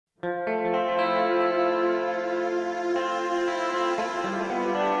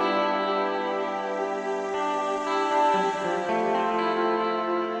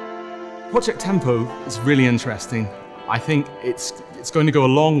Project Tempo is really interesting. I think it's going to go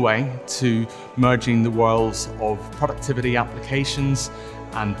a long way to merging the worlds of productivity applications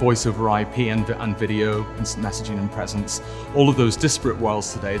and voice over IP and video, instant messaging and presence, all of those disparate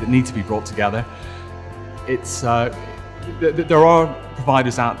worlds today that need to be brought together. There are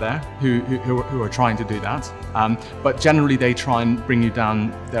providers out there who are trying to do that, but generally they try and bring you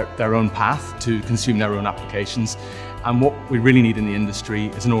down their own path to consume their own applications. And what we really need in the industry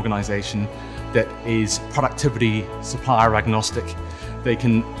is an organization that is productivity supplier agnostic. They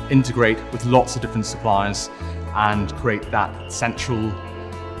can integrate with lots of different suppliers and create that central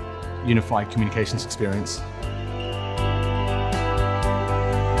unified communications experience.